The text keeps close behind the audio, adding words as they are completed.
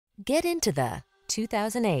Get into the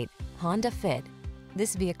 2008 Honda Fit.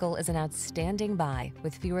 This vehicle is an outstanding buy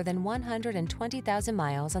with fewer than 120,000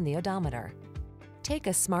 miles on the odometer. Take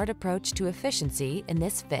a smart approach to efficiency in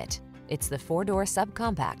this Fit. It's the four-door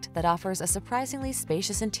subcompact that offers a surprisingly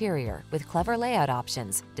spacious interior with clever layout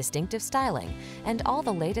options, distinctive styling, and all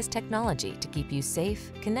the latest technology to keep you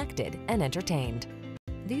safe, connected, and entertained.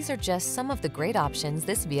 These are just some of the great options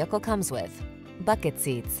this vehicle comes with: bucket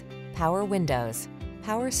seats, power windows,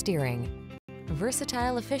 power steering.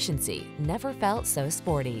 Versatile efficiency never felt so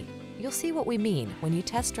sporty. You'll see what we mean when you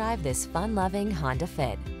test drive this fun-loving Honda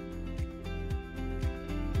Fit.